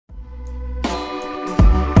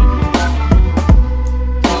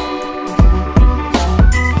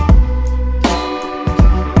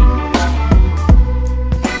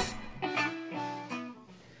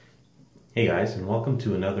Hey guys, and welcome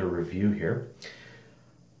to another review here.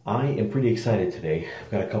 I am pretty excited today. I've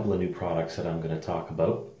got a couple of new products that I'm going to talk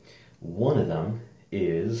about. One of them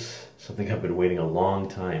is something I've been waiting a long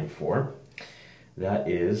time for. That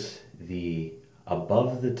is the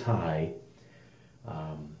above the tie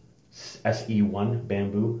SE1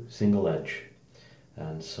 bamboo single edge.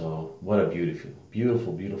 And so what a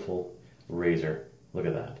beautiful razor. Look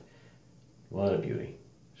at that. What a beauty.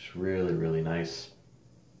 It's really nice.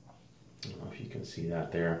 I don't know if you can see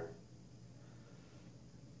that there.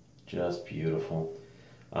 Just beautiful.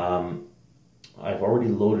 I've already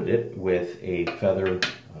loaded it with a feather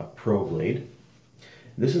pro blade.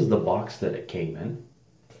 This is the box that it came in.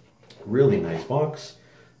 Really nice box.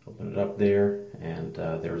 Open it up there, and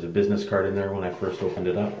there was a business card in there when I first opened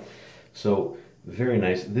it up. So very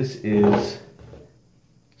nice. This is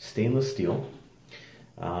stainless steel,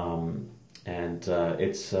 and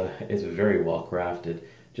it's very well crafted.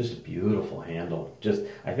 Just a beautiful handle.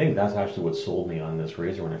 I think that's actually what sold me on this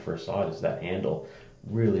razor when I first saw it, is that handle.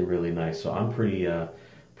 Really nice. So I'm pretty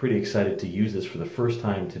excited to use this for the first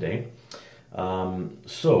time today.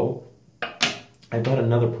 So I've got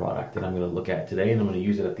another product that I'm going to look at today, and I'm going to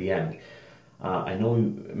use it at the end. I know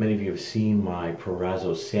many of you have seen my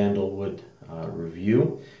Proraso Sandalwood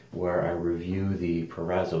review, where I review the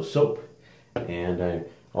Proraso soap, and I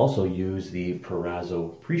also use the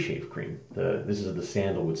Proraso Preshave cream. This is the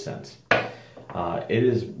sandalwood scent. It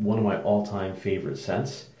is one of my all-time favorite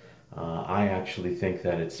scents. I actually think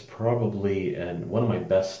that it's probably one of my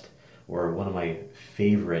best, or one of my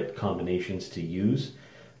favorite combinations to use.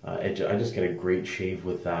 I just get a great shave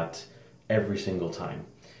with that every single time.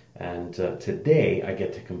 And today I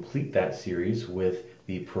get to complete that series with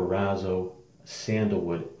the Proraso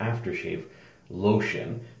Sandalwood Aftershave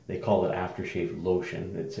Lotion. They call it Aftershave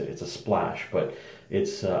Lotion. It's a splash, but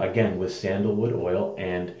it's again with sandalwood oil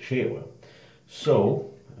and shea oil.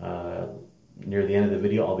 So near the end of the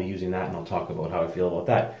video, I'll be using that, and I'll talk about how I feel about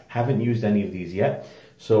that. Haven't used any of these yet,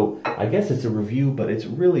 so I guess it's a review, but it's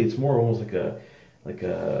more almost like a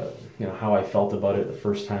you know, how I felt about it the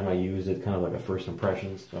first time I used it, kind of like a first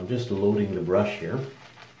impressions. So I'm just loading the brush here.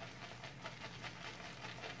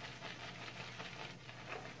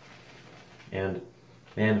 And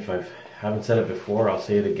man, if I haven't said it before, I'll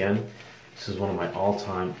say it again. This is one of my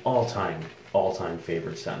all-time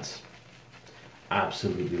favorite scents.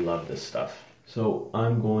 Absolutely love this stuff. So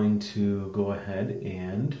I'm going to go ahead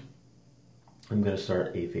and I'm going to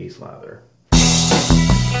start a face lather.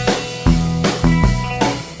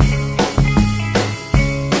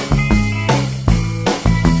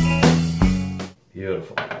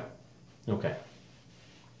 Beautiful. Okay.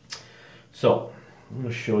 So I'm going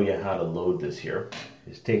to show you how to load this here.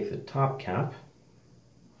 Just take the top cap.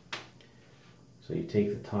 So you take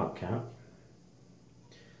the top cap,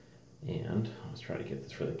 and let's try to get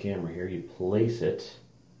this for the camera here. You place it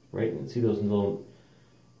right, and see those little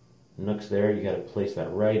nooks there? You got to place that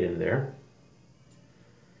right in there.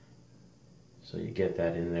 So you get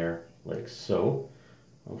that in there like so.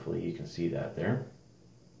 Hopefully you can see that there.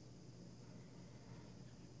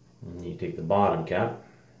 And you take the bottom cap,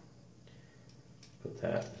 put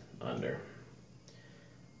that under,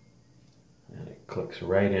 and it clicks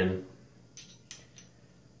right in,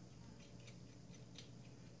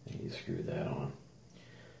 and you screw that on.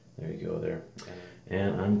 There you go there.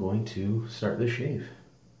 And I'm going to start the shave.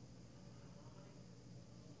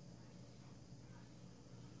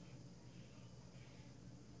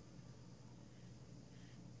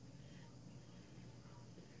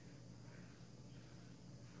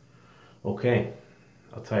 Okay,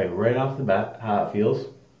 I'll tell you right off the bat how it feels.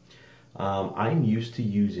 I'm used to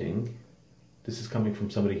using, this is coming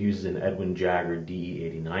from somebody who uses an Edwin Jagger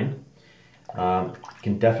DE89.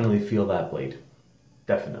 Can definitely feel that blade,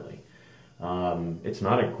 definitely. It's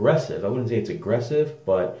not aggressive. I wouldn't say it's aggressive,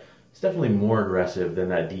 but it's definitely more aggressive than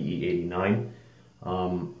that DE89.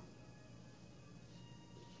 So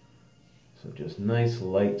just nice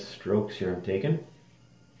light strokes here I'm taking.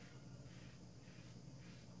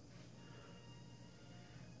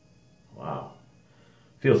 Wow,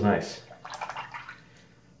 feels nice.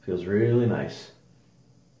 Feels really nice.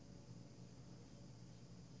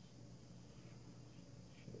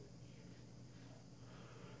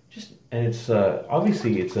 And it's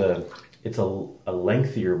obviously it's a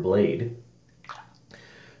lengthier blade,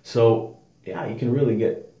 so yeah, you can really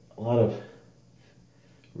get a lot of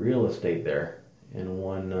real estate there in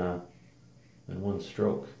one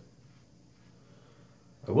stroke.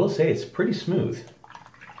 I will say it's pretty smooth.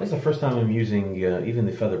 That's the first time I'm using even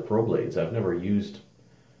the Feather Pro blades. I've never used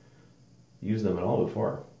them at all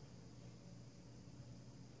before.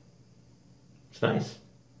 It's nice.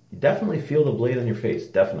 you definitely feel the blade on your face,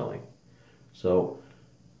 definitely. So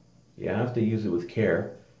you have to use it with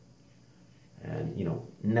care, and you know,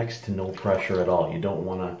 next to no pressure at all. You don't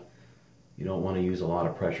want to use a lot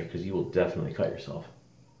of pressure because you will definitely cut yourself.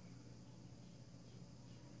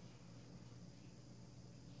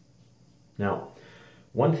 Now,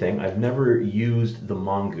 one thing, I've never used the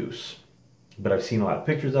mongoose, but I've seen a lot of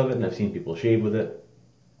pictures of it and I've seen people shave with it.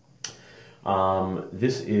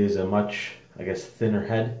 This is a much, I guess, thinner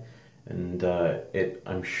head, and it,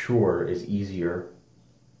 I'm sure, is easier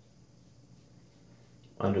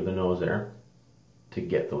under the nose there to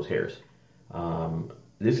get those hairs.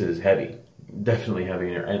 This is heavy, definitely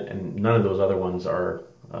heavy, and none of those other ones are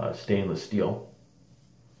stainless steel.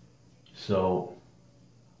 So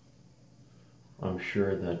I'm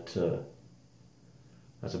sure that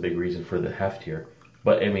that's a big reason for the heft here.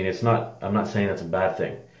 But I mean, it's not, I'm not saying that's a bad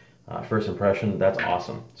thing. First impression, that's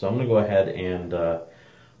awesome. So I'm going to go ahead and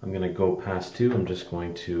I'm going to go past two. I'm just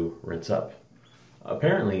going to rinse up.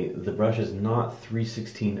 Apparently, the brush is not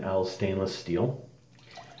 316L stainless steel,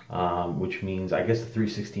 which means I guess the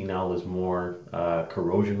 316L is more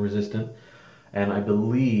corrosion resistant. And I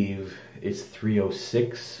believe it's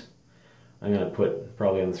 306. I'm going to put,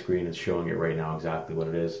 probably on the screen, it's showing it right now exactly what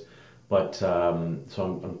it is. But,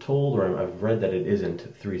 so I'm told, or I've read that it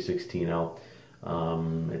isn't 316L.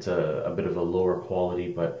 It's a bit of a lower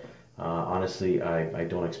quality, but honestly, I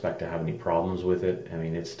don't expect to have any problems with it. I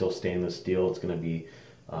mean, it's still stainless steel. It's going to be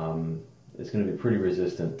pretty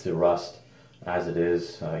resistant to rust as it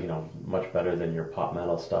is. You know, much better than your pot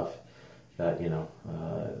metal stuff that, you know,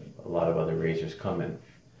 a lot of other razors come in.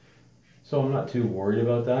 So I'm not too worried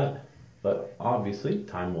about that. But obviously,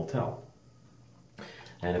 time will tell.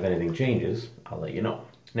 And if anything changes, I'll let you know.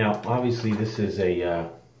 Now, obviously, this is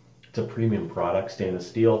it's a premium product, stainless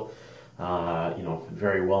steel, you know,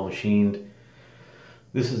 very well machined.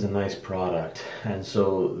 This is a nice product, and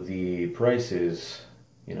so the price is,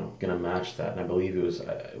 you know, gonna match that. And I believe it was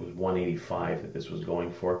 $185 that this was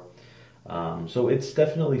going for. So it's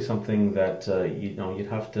definitely something that you know,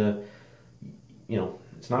 you'd have to, you know,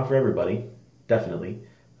 it's not for everybody, definitely.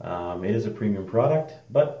 It is a premium product,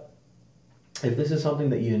 but if this is something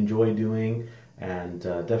that you enjoy doing, and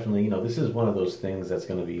definitely, you know, this is one of those things that's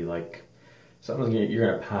going to be like something you're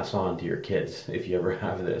going to pass on to your kids if you ever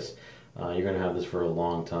have this. You're going to have this for a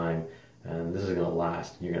long time, and this is going to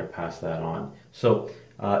last. And you're going to pass that on. So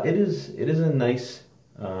it is a nice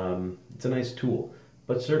it's a nice tool,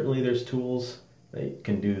 but certainly there's tools that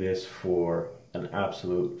can do this for an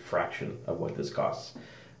absolute fraction of what this costs,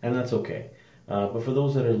 and that's okay. But for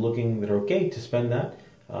those that are okay to spend that,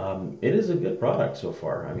 it is a good product so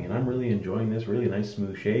far. I mean, I'm really enjoying this. Really nice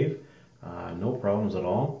smooth shave, no problems at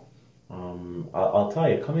all. I'll tell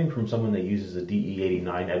you, coming from someone that uses a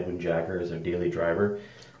DE89 Edwin Jagger as their daily driver,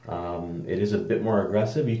 it is a bit more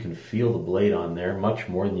aggressive. You can feel the blade on there much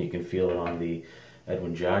more than you can feel it on the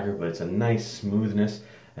Edwin Jagger, but it's a nice smoothness,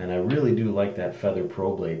 and I really do like that Feather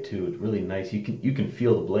Pro blade too. It's really nice. You can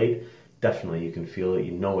feel the blade. Definitely, you can feel it.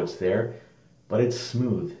 You know it's there. But it's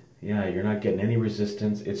smooth. Yeah, you're not getting any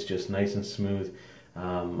resistance. It's just nice and smooth.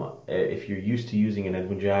 If you're used to using an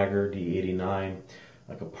Edwin Jagger D89,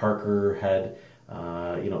 like a Parker head,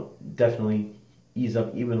 you know, definitely ease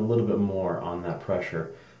up even a little bit more on that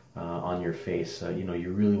pressure on your face. You know,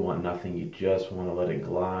 you really want nothing. You just want to let it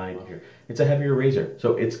glide. It's a heavier razor,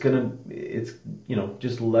 so it's you know,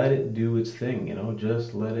 just let it do its thing. You know,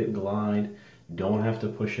 just let it glide. Don't have to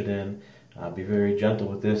push it in. Be very gentle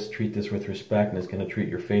with this, treat this with respect, and it's going to treat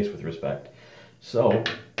your face with respect. So,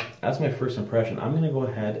 that's my first impression. I'm going to go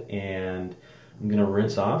ahead and I'm going to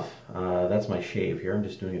rinse off. That's my shave here. I'm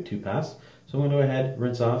just doing a 2-pass. So I'm going to go ahead,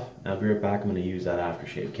 rinse off, and I'll be right back. I'm going to use that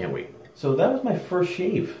aftershave. Can't wait. So that was my first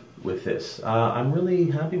shave with this. I'm really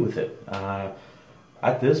happy with it.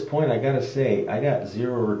 At this point, I got to say, I got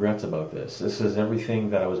zero regrets about this. This is everything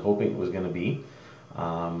that I was hoping it was going to be.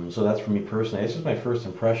 So that's for me personally. This is my first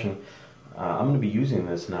impression. I'm going to be using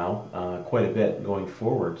this now quite a bit going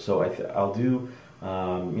forward, so I'll do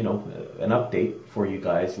you know, an update for you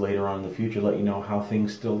guys later on in the future, let you know how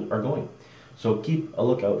things still are going. So keep a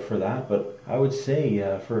lookout for that. But I would say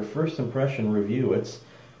for a first impression review,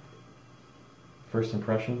 first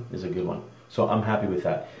impression is a good one. So I'm happy with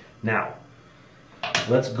that. Now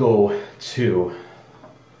let's go to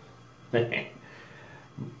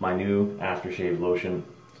my new Aftershave Lotion.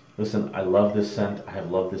 Listen, I love this scent. I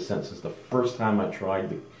have loved this scent since the first time I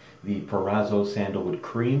tried the Proraso Sandalwood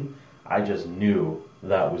Cream. I just knew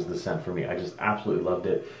that was the scent for me. I just absolutely loved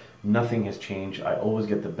it. Nothing has changed. I always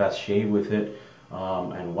get the best shave with it.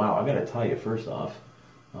 And wow, I gotta tell you, first off,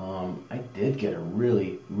 I did get a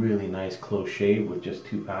really, really nice close shave with just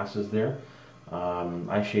 2 passes there.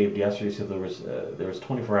 I shaved yesterday, so there was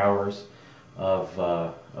 24 hours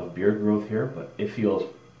of beard growth here, but it feels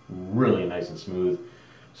really nice and smooth.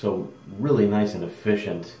 So really nice and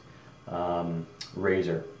efficient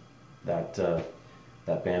razor, that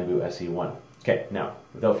Bamboo SE1. Okay, now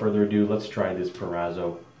without further ado, let's try this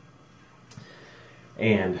Proraso.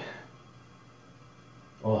 And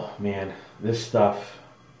oh man, this stuff.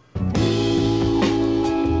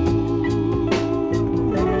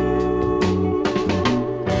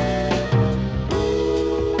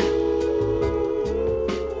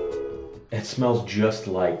 It smells just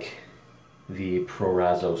like the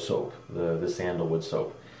Proraso soap, the sandalwood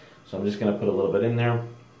soap. So I'm just going to put a little bit in there.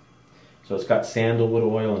 So it's got sandalwood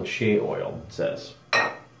oil and shea oil, it says.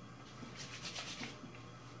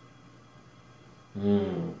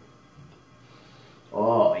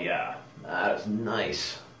 Oh yeah, that is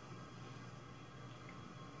nice.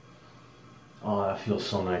 Oh, that feels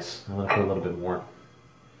so nice. I'm going to put a little bit more.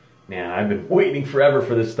 Man, I've been waiting forever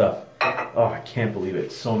for this stuff. Oh, I can't believe it.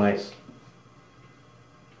 It's so nice.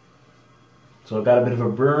 So I've got a bit of a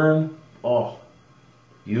burn. Oh,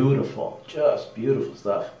 beautiful. Just beautiful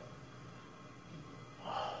stuff.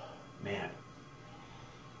 Oh, man.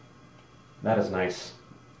 That is nice.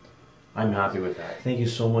 I'm happy with that. Thank you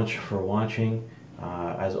so much for watching.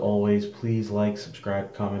 As always, please like,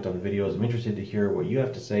 subscribe, comment on the videos. I'm interested to hear what you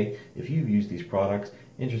have to say if you've used these products.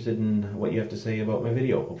 Interested in what you have to say about my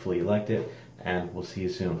video. Hopefully you liked it, and we'll see you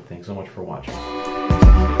soon. Thanks so much for watching.